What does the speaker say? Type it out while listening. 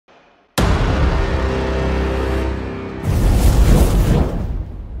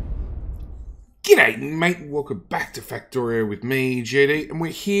G'day mate, welcome back to Factorio with me, JD, and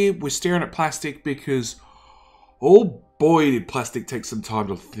we're staring at plastic because, oh boy, did plastic take some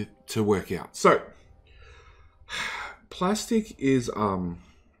time to work out. So, plastic is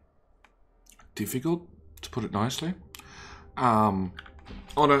difficult, to put it nicely. On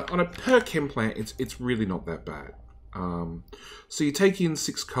a per chem plant, it's really not that bad. So you take in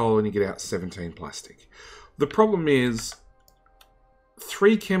 6 coal and you get out 17 plastic. The problem is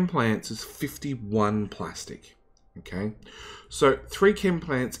 3 chem plants is 51 plastic. Okay, so 3 chem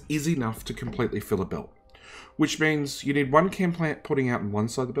plants is enough to completely fill a belt, which means you need 1 chem plant putting out on one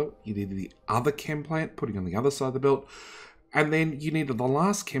side of the belt, you need the other chem plant putting on the other side of the belt, and then you need the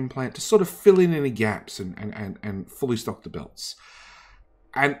last chem plant to sort of fill in any gaps and fully stock the belts.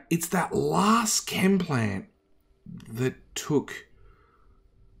 And it's that last chem plant that took,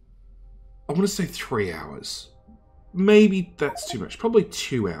 I want to say 3 hours. Maybe that's too much. Probably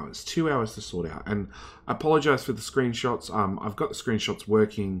 2 hours. 2 hours to sort out. And I apologize for the screenshots. I've got the screenshots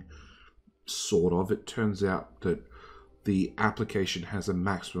working, sort of. It turns out that the application has a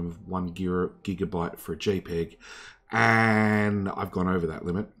maximum of 1 gigabyte for a JPEG. And I've gone over that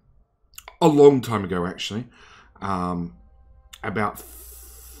limit. A long time ago, actually. About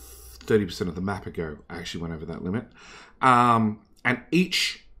 30% of the map ago, I actually went over that limit. And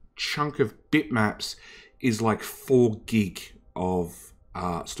each chunk of bitmaps is like 4 gig of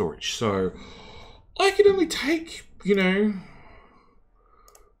storage. So I can only take,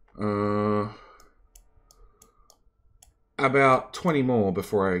 about 20 more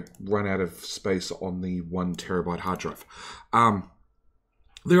before I run out of space on the 1 terabyte hard drive.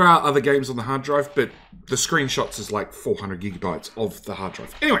 There are other games on the hard drive, but the screenshots is like 400 gigabytes of the hard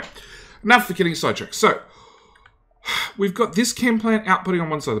drive. Anyway, enough for getting sidetracked. So we've got this chem plant outputting on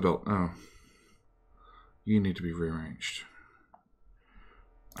one side of the belt. Oh. You need to be rearranged.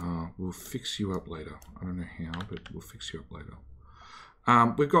 We'll fix you up later. I don't know how, but we'll fix you up later.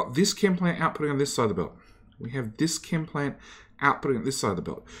 We've got this chem plant outputting on this side of the belt. We have this chem plant outputting on this side of the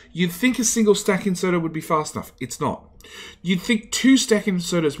belt. You'd think a single stack inserter would be fast enough. It's not. You'd think 2 stack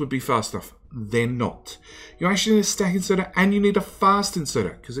inserters would be fast enough. They're not. You actually need a stack inserter and you need a fast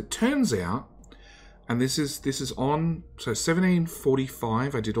inserter, because it turns out, and this is on, so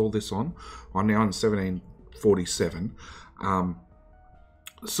 1745 I did all this on. I'm now on 1747.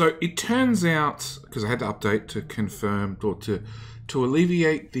 So it turns out, because I had to update to confirm, or to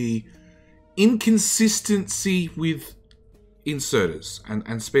alleviate the inconsistency with inserters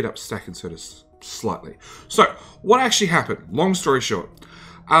and speed up stack inserters slightly. So what actually happened, long story short,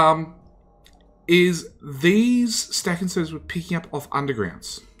 is these stack inserters were picking up off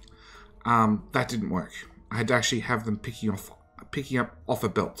undergrounds. That didn't work. I had to actually have them picking up off a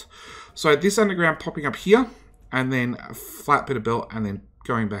belt. So I had this underground popping up here, and then a flat bit of belt, and then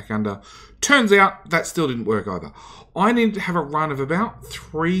going back under. Turns out that still didn't work either. I needed to have a run of about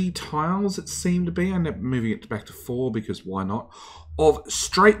 3 tiles, it seemed to be. I ended up moving it back to 4 because why not? Of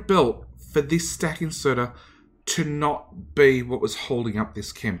straight belt for this stack inserter to not be what was holding up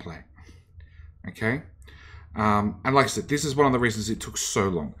this chem plant. Okay? And like I said, this is one of the reasons it took so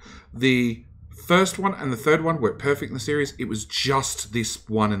long. The first one and the third one worked perfect in the series. It was just this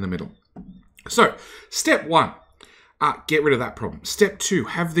one in the middle. So, step 1, get rid of that problem. Step 2,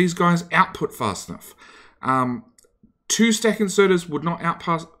 have these guys output fast enough. 2 stack inserters would not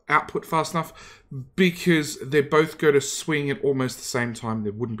output fast enough because they both go to swing at almost the same time.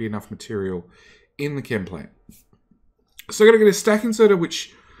 There wouldn't be enough material in the chem plant. So I'm going to get a stack inserter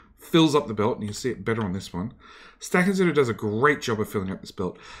which fills up the belt, and you can see it better on this one. Stack inserter does a great job of filling up this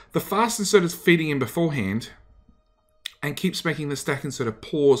belt. The fast inserter is feeding in beforehand and keeps making the stack inserter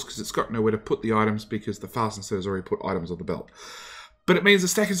pause because it's got nowhere to put the items because the fast inserter has already put items on the belt. But it means the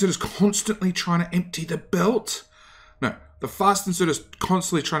stack inserter is constantly trying to empty the belt. No, the fast inserter is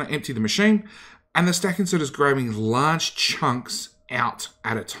constantly trying to empty the machine, and the stack inserter is grabbing large chunks out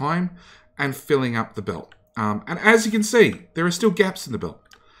at a time and filling up the belt. And as you can see, there are still gaps in the belt.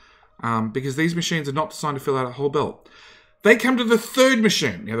 Because these machines are not designed to fill out a whole belt. They come to the third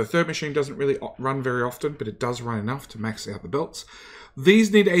machine. Now, the third machine doesn't really run very often, but it does run enough to max out the belts.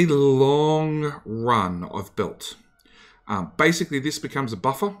 These need a long run of belt. Basically, this becomes a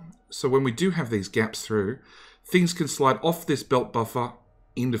buffer. So when we do have these gaps through, things can slide off this belt buffer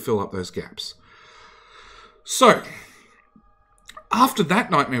in to fill up those gaps. So, after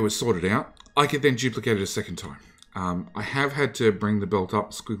that nightmare was sorted out, I could then duplicate it a second time. I have had to bring the belt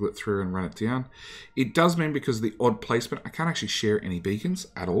up, squiggle it through, and run it down. It does mean, because of the odd placement, I can't actually share any beacons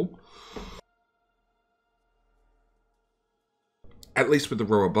at all. At least with the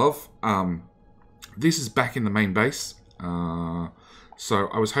row above. This is back in the main base. So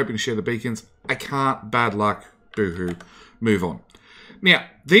I was hoping to share the beacons. I can't. Bad luck. Boo-hoo. Move on. Now,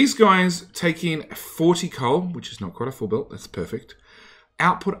 these guys take in 40 coal, which is not quite a full build. That's perfect.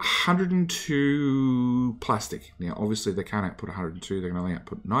 Output 102 plastic. Now, obviously, they can't output 102. They can only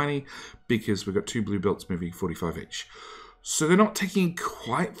output 90 because we've got 2 blue belts moving 45 each. So they're not taking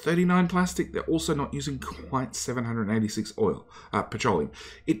quite 39 plastic. They're also not using quite 786 petroleum.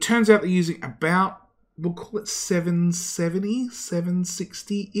 It turns out they're using about, we'll call it 770,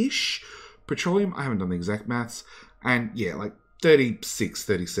 760-ish petroleum. I haven't done the exact maths. And yeah, like 36,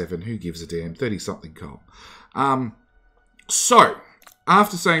 37, who gives a damn? 30-something coal. So,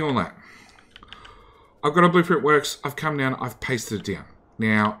 after saying all that, I've got a blueprint works. I've come down, I've pasted it down.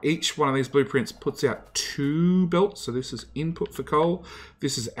 Now, each one of these blueprints puts out 2 belts. So this is input for coal.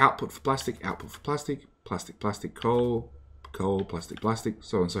 This is output for plastic, plastic, plastic, coal, plastic,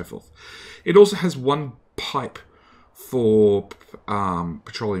 so on and so forth. It also has 1 pipe for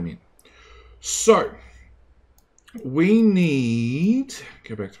petroleum in. So, we need,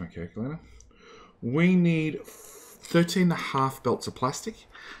 go back to my calculator, we need 13.5 belts of plastic.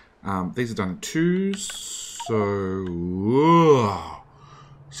 These are done in 2s, so,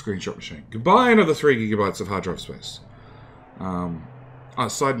 screenshot machine. Goodbye, another 3 gigabytes of hard drive space.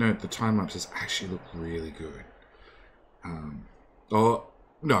 Side note, the time lapses actually look really good. No,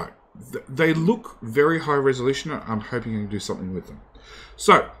 they look very high resolution. I'm hoping I can do something with them.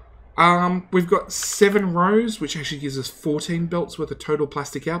 So, we've got 7 rows, which actually gives us 14 belts worth of total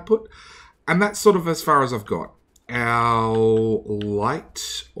plastic output. And that's sort of as far as I've got. Our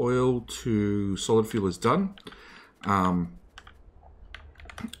light oil to solid fuel is done. And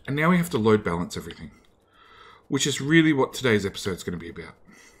now we have to load balance everything, which is really what today's episode is going to be about.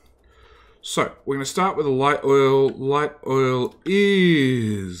 So, we're going to start with a light oil. Light oil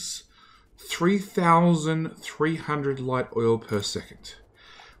is 3,300 light oil per second,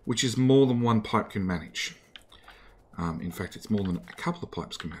 which is more than 1 pipe can manage. In fact, it's more than a couple of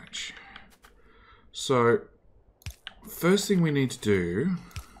pipes can manage. So, first thing we need to do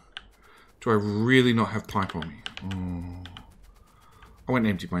I really not have pipe on me? I went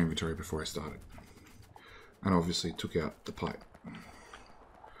and emptied my inventory before I started. And obviously took out the pipe.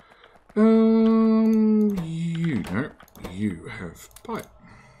 You have pipe.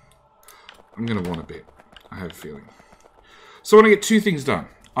 I'm going to want a bit. I have a feeling. So I want to get 2 things done.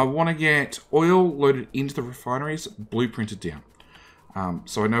 I want to get oil loaded into the refineries, blueprinted down.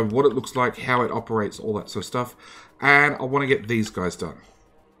 So I know what it looks like, how it operates, all that sort of stuff. And I want to get these guys done.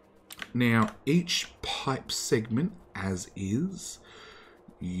 Now, each pipe segment, as is,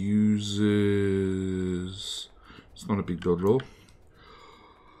 uses, it's not a big build at all,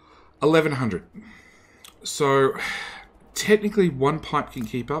 1,100. So, technically 1 pipe can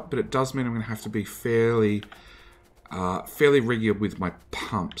keep up, but it does mean I'm going to have to be fairly regular with my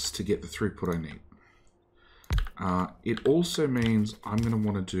pumps to get the throughput I need. It also means I'm going to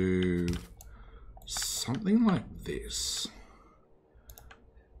want to do something like this.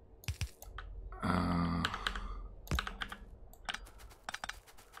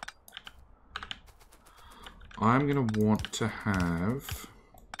 I'm going to want to have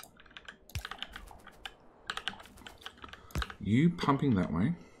you pumping that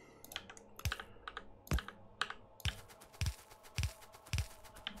way.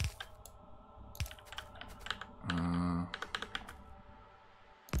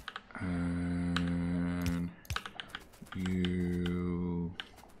 And you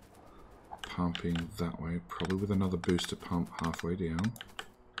pumping that way, probably with another booster pump halfway down,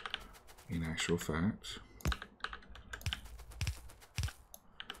 in actual fact.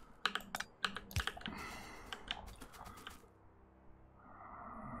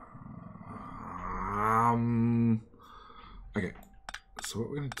 Okay, so what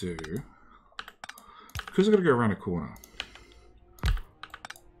we're going to do, because I've got to go around a corner,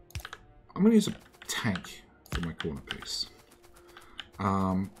 I'm going to use a tank for my corner piece.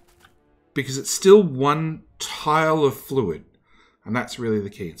 Because it's still 1 tile of fluid, and that's really the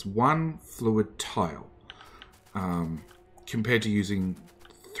key. It's 1 fluid tile, compared to using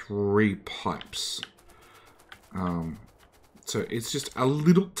 3 pipes. So it's just a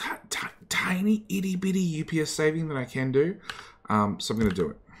little tiny itty bitty UPS saving that I can do. So I'm going to do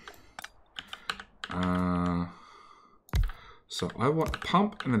it. So I want a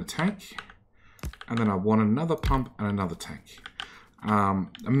pump and then a tank, and then I want another pump and another tank.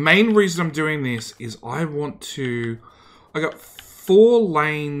 The main reason I'm doing this is I got 4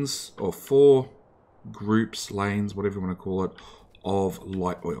 lanes, or 4 groups, lanes, whatever you want to call it, of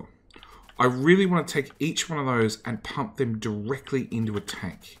light oil. I really want to take each one of those and pump them directly into a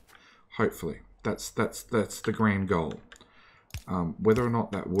tank. Hopefully. That's the grand goal. Whether or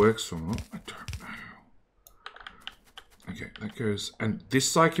not that works or not, I don't know. Okay, that goes, and this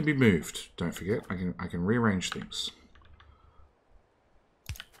side can be moved. Don't forget, I can rearrange things.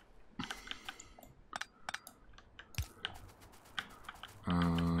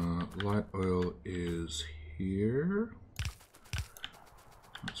 Light oil is here.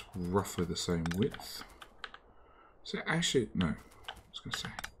 It's roughly the same width. So actually, no. I was going to say,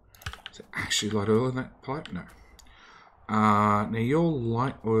 is it actually light oil in that pipe? No. Now your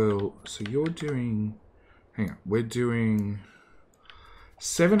light oil, so you're doing, hang on, we're doing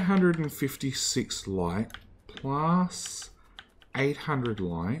 756 light plus 800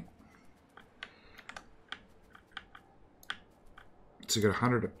 light. To get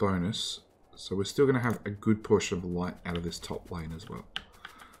 100 at bonus, so we're still going to have a good portion of light out of this top lane as well.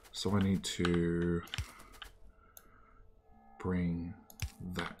 So I need to bring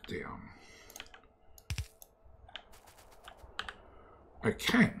that down.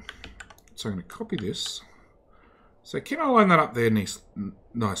 Okay, so I'm going to copy this. So can I line that up there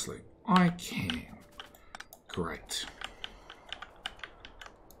nicely? I can. Great.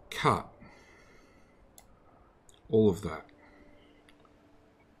 Cut all of that.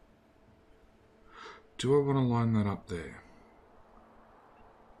 Do I want to line that up there?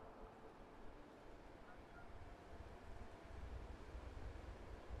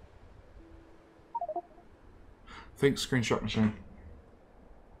 Thanks, screenshot machine.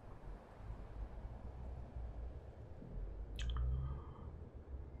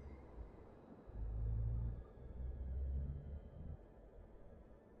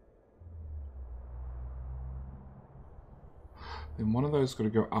 Then one of those got to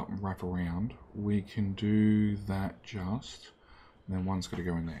go up and wrap around. We can do that just. And then one's got to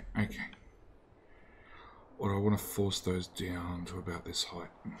go in there. Okay. Or I want to force those down to about this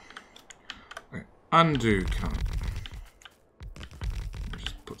height. Okay. Undo cut.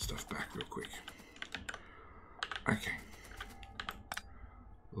 Just put stuff back real quick. Okay.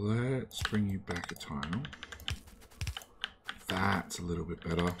 Let's bring you back a tile. That's a little bit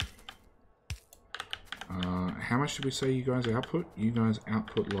better. How much did we say you guys output? You guys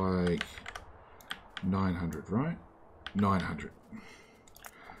output like 900, right? 900.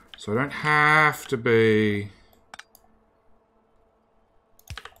 So I don't have to be...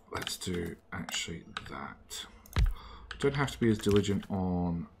 Let's do actually that. Don't have to be as diligent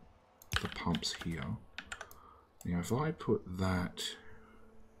on the pumps here. Now if I put that...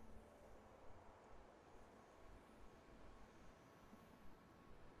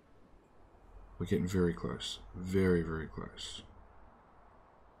 We're getting very close. Very, very close.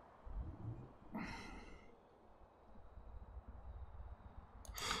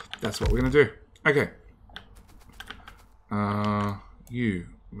 That's what we're going to do. Okay. You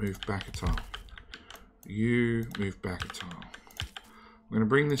move back a tile. You move back a tile. We're going to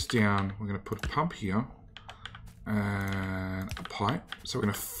bring this down. We're going to put a pump here. And a pipe. So we're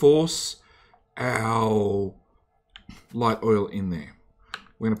going to force our light oil in there.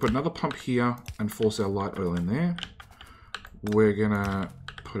 We're going to put another pump here and force our light oil in there. We're going to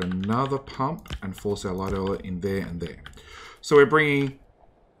put another pump and force our light oil in there and there. So we're bringing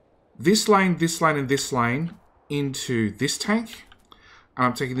this lane, and this lane into this tank. And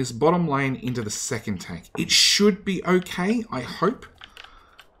I'm taking this bottom lane into the second tank. It should be okay, I hope.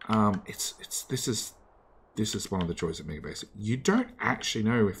 This is one of the joys of Megabase. You don't actually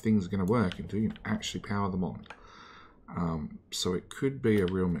know if things are going to work until you actually power them on. So it could be a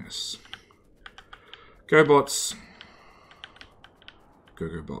real mess. Go bots.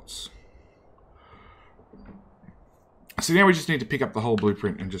 Go bots. So now we just need to pick up the whole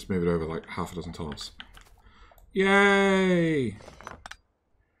blueprint and just move it over like half a dozen tiles. Yay!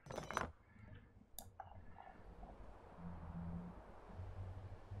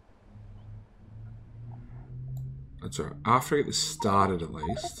 That's alright. After I get this started at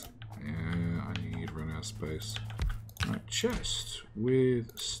least. Yeah, I need to run out of space. Right, chest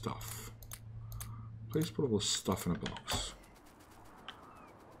with stuff. Please put all the stuff in a box.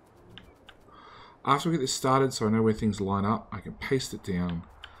 After we get this started, so I know where things line up, I can paste it down,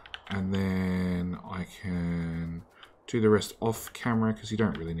 and then I can do the rest off camera because you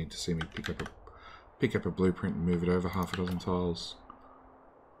don't really need to see me pick up a blueprint and move it over half a dozen tiles.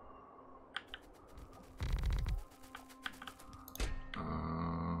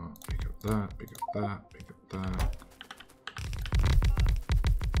 Pick up that, pick up that, pick up that.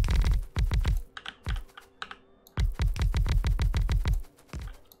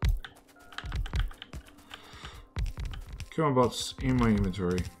 Come on, bots, in my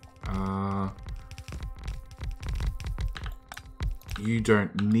inventory. You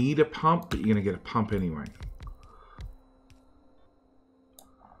don't need a pump, but you're going to get a pump anyway.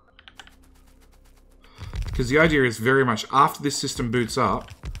 Because the idea is very much after this system boots up,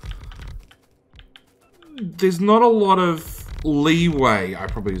 there's not a lot of leeway, I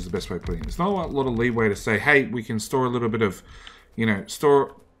probably is the best way of putting it. There's not a lot of leeway to say, hey, we can store a little bit of, you know,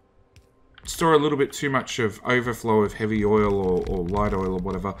 store a little bit too much of overflow of heavy oil or light oil or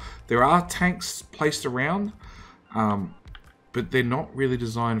whatever. There are tanks placed around, but they're not really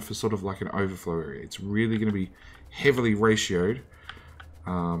designed for sort of like an overflow area. It's really going to be heavily ratioed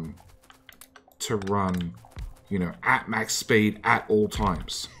to run, you know, at max speed at all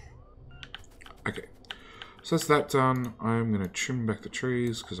times. Okay, so that's that done. I'm going to trim back the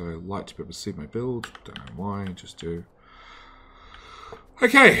trees because I like to be able to see my build. Don't know why, just do.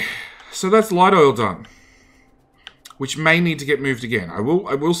 Okay, so that's light oil done, which may need to get moved again. I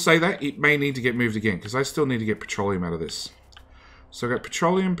will say that it may need to get moved again because I still need to get petroleum out of this. So I've got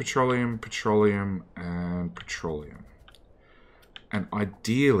petroleum, petroleum, petroleum, and petroleum. And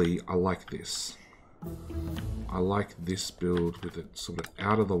ideally, I like this. I like this build with it sort of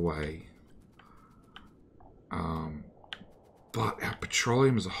out of the way. But our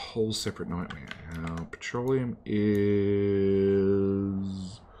petroleum is a whole separate nightmare. Our petroleum is...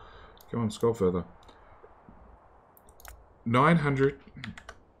 Come on, scroll further. 900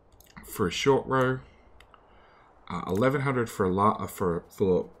 for a short row. 1100 for a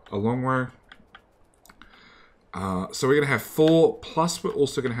long row. So we're going to have 4, plus we're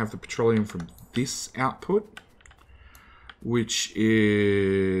also going to have the petroleum from this output, which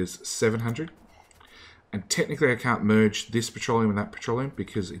is 700. And technically I can't merge this petroleum and that petroleum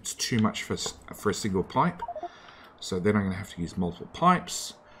because it's too much for a single pipe. So then I'm going to have to use multiple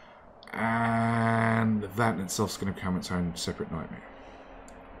pipes. And that in itself is going to become its own separate nightmare.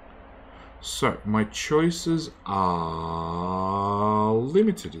 So my choices are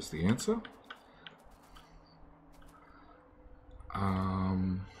limited is the answer.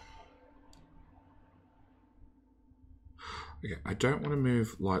 Okay, I don't want to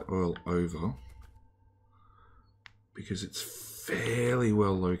move light oil over because it's fairly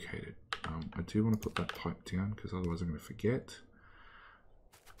well located. I do want to put that pipe down because otherwise I'm going to forget.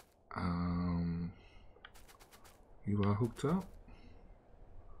 You are hooked up?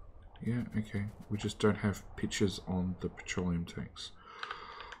 Yeah, okay. We just don't have pictures on the petroleum tanks.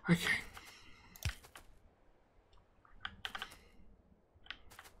 Okay.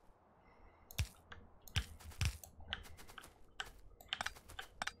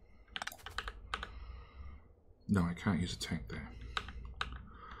 No, I can't use a tank there.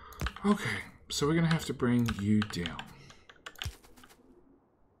 Okay, so we're going to have to bring you down.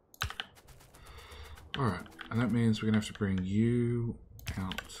 Alright, and that means we're going to have to bring you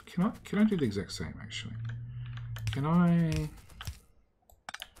out. Can I do the exact same, actually? Can I...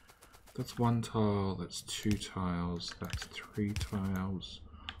 That's 1 tile, that's 2 tiles, that's 3 tiles.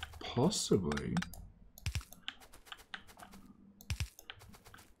 Possibly.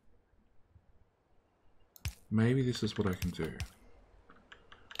 Maybe this is what I can do.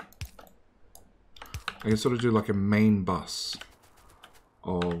 I can sort of do like a main bus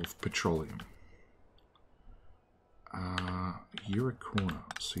of petroleum. You're a corner,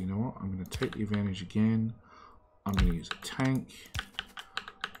 so you know what? I'm going to take the advantage again. I'm going to use a tank.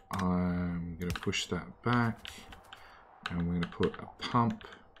 I'm going to push that back. And we're going to put a pump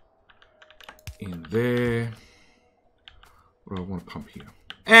in there. What do I want to pump here?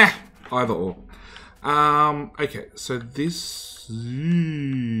 Either or. Okay, so this...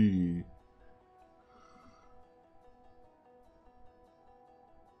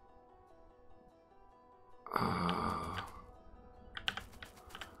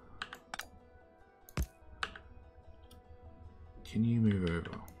 Can you move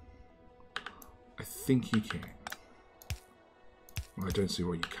over? I think you can. Well, I don't see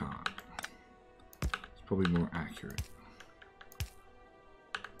why you can't. It's probably more accurate.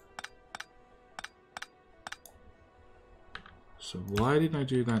 So why didn't I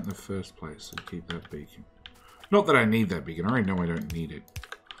do that in the first place and keep that beacon? Not that I need that beacon. I already know I don't need it.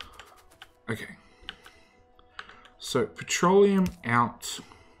 Okay. So petroleum out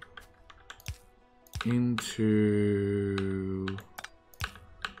into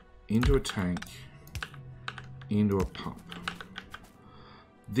a tank, into a pump.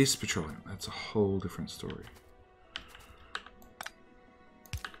 This petroleum, that's a whole different story.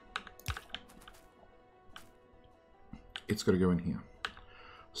 It's got to go in here.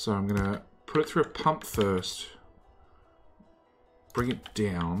 So I'm going to put it through a pump first, bring it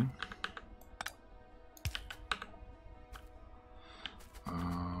down.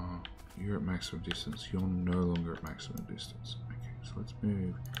 You're at maximum distance. You're no longer at maximum distance. Okay, so let's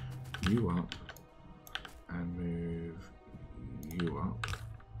move you up and move you up.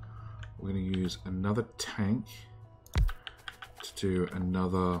 we're going to use another tank to do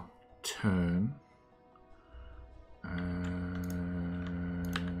another turn. And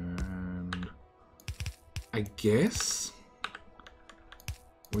I guess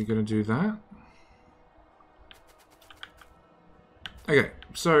we're going to do that. Okay,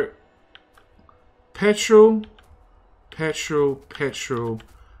 so petrol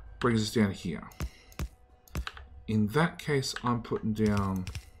brings us down here. In that case, I'm putting down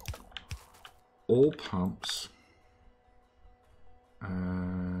all pumps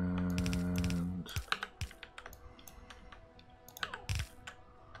and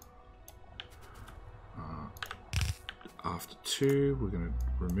after 2, we're going to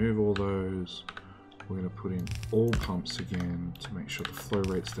remove all those. We're going to put in all pumps again to make sure the flow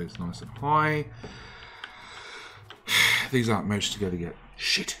rate stays nice and high. These aren't merged together yet.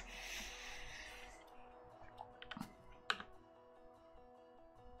 Shit.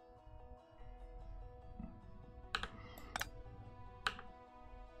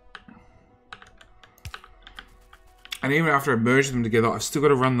 And even after I merge them together, I've still got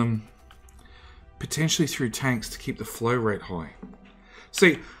to run them potentially through tanks to keep the flow rate high.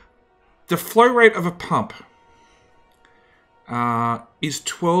 See, the flow rate of a pump is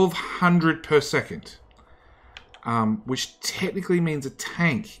 1200 per second, which technically means a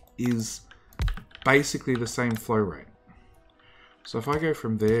tank is basically the same flow rate. So if I go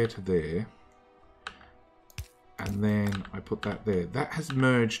from there to there, and then I put that there, that has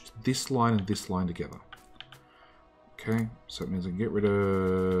merged this line and this line together. Okay, so it means I can get rid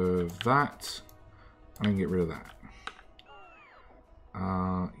of that, and I can get rid of that.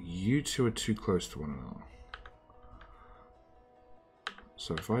 You two are too close to one another.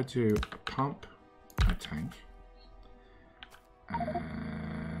 So if I do a pump, a tank,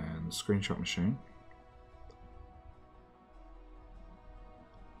 and screenshot machine,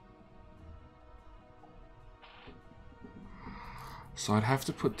 so I'd have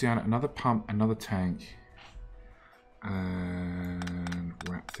to put down another pump, another tank, and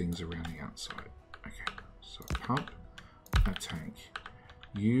wrap things around the outside. Okay, so a pump, a tank.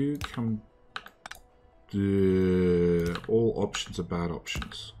 You come. All options are bad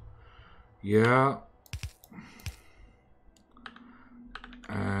options. Yeah.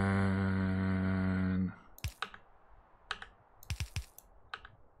 And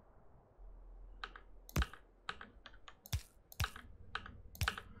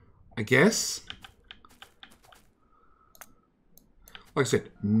I guess. Like I said,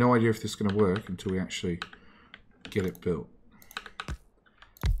 no idea if this is going to work until we actually get it built.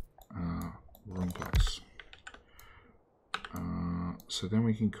 Wrong place. So then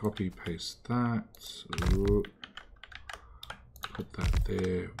we can copy paste that. Put that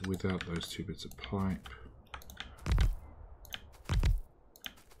there without those 2 bits of pipe.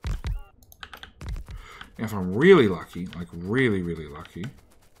 Now if I'm really lucky, like really lucky,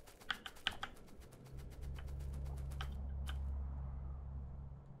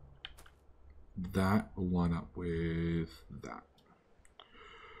 that will line up with that.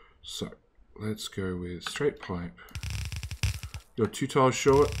 So let's go with straight pipe. You're 2 tiles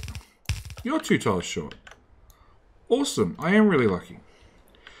short. You're 2 tiles short. Awesome. I am really lucky.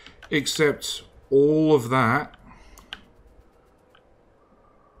 Except all of that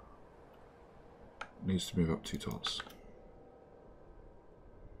needs to move up 2 tiles.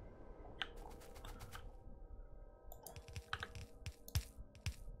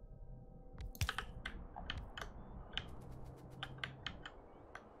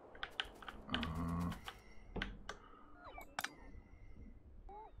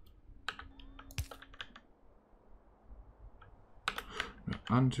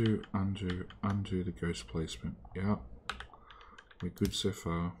 Undo the ghost placement. Yeah, we're good so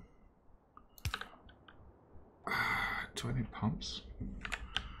far. Do I need pumps?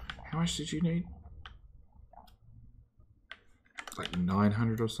 How much did you need? Like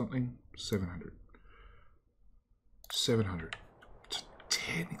 900 or something? 700. 700. So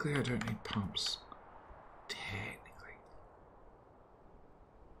technically I don't need pumps. Technically.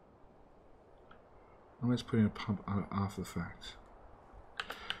 Let's put in a pump after the fact.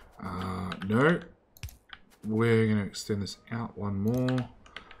 No, we're going to extend this out one more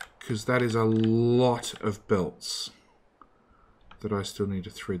because that is a lot of belts that I still need to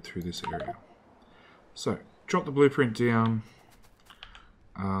thread through this area. So, drop the blueprint down.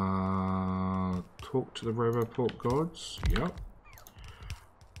 Talk to the Roboport gods. Yep.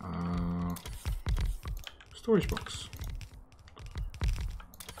 Storage box.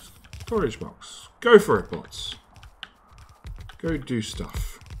 Storage box. Go for it, bots. Go do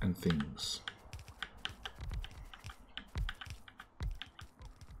stuff and things.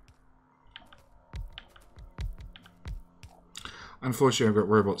 Unfortunately, I've got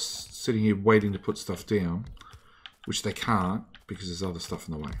robots sitting here waiting to put stuff down, which they can't because there's other stuff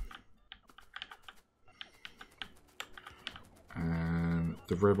in the way. And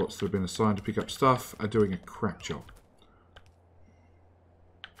the robots that have been assigned to pick up stuff are doing a crap job.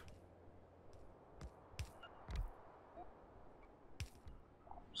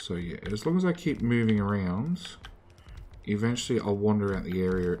 So yeah, as long as I keep moving around, eventually I'll wander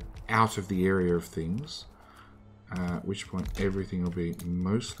out of the area of things. At which point everything will be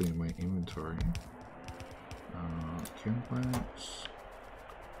mostly in my inventory. Chem plants.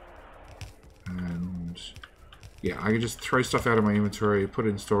 And yeah, I can just throw stuff out of my inventory, put it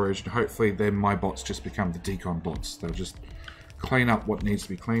in storage, and hopefully then my bots just become the decon bots. They'll just clean up what needs to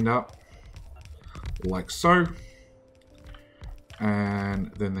be cleaned up, like so.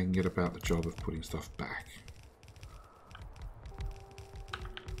 And then they can get about the job of putting stuff back.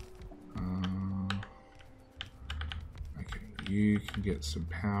 Okay, you can get some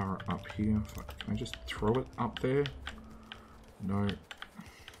power up here. Can I just throw it up there? No.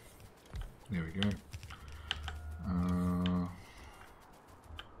 There we go.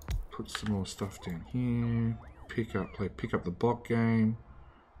 Put some more stuff down here. Pick up the block game.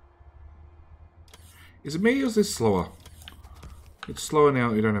 Is it me or is this slower? It's slower now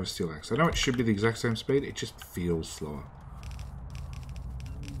that we don't have a steel axe. I know it should be the exact same speed, it just feels slower.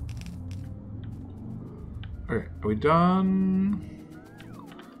 Okay, are we done?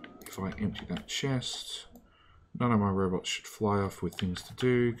 If I empty that chest, none of my robots should fly off with things to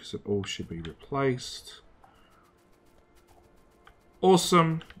do because it all should be replaced.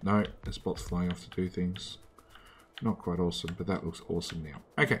 Awesome. No, there's bots flying off to do things. Not quite awesome, but that looks awesome now.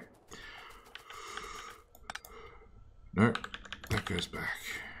 Okay. No, that goes back.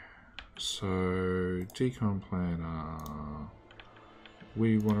 So, decon planner.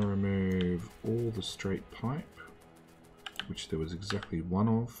 We want to remove all the straight pipe, which there was exactly one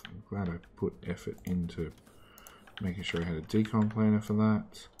of. I'm glad I put effort into making sure I had a decon planner for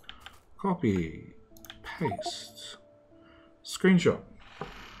that. Copy, paste, screenshot.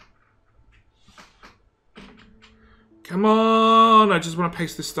 Come on, I just want to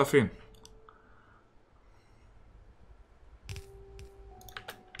paste this stuff in.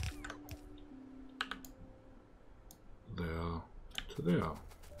 There to there.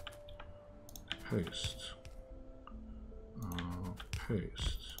 Paste.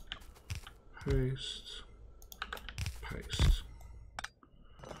 Paste. Paste. Paste.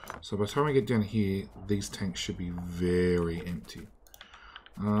 So by the time I get down here, these tanks should be very empty.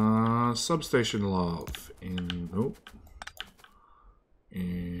 Substation love in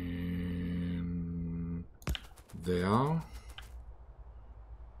in there,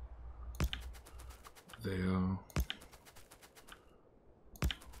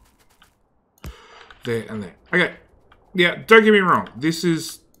 there and there. Okay, yeah, don't get me wrong, this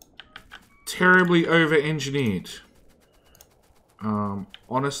is terribly over-engineered.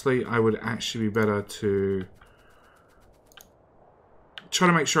 Honestly, I would actually be better to try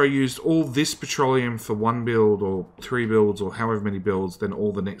to make sure I used all this petroleum for one build or 3 builds or however many builds, then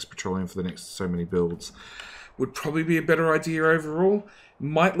all the next petroleum for the next so many builds. Would probably be a better idea overall.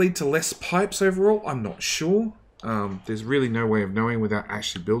 Might lead to less pipes overall, I'm not sure. There's really no way of knowing without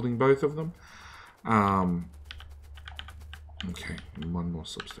actually building both of them. Okay, one more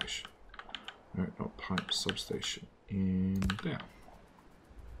substation. No, not pipe, substation. In there.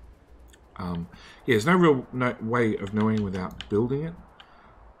 Yeah, there's no real way of knowing without building it.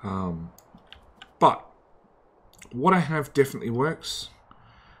 But what I have definitely works.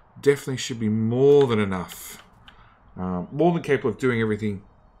 Definitely should be more than enough. More than capable of doing everything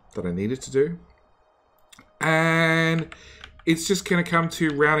that I needed to do. And it's just going to come to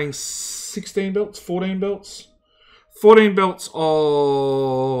routing 16 belts, 14 belts. 14 belts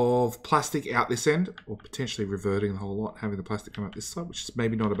of plastic out this end, or potentially reverting the whole lot, having the plastic come out this side, which is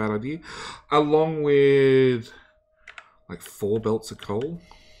maybe not a bad idea. Along with like 4 belts of coal.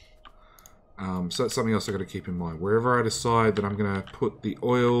 So that's something else I've got to keep in mind. Wherever I decide that I'm going to put the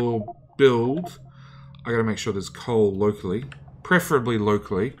oil build, I got to make sure there's coal locally, preferably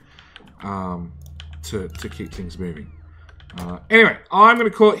locally, to keep things moving. Anyway, I'm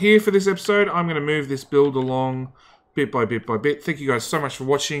going to call it here for this episode. I'm going to move this build along bit by bit by bit. Thank you guys so much for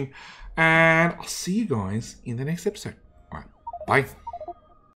watching, and I'll see you guys in the next episode. All right, bye.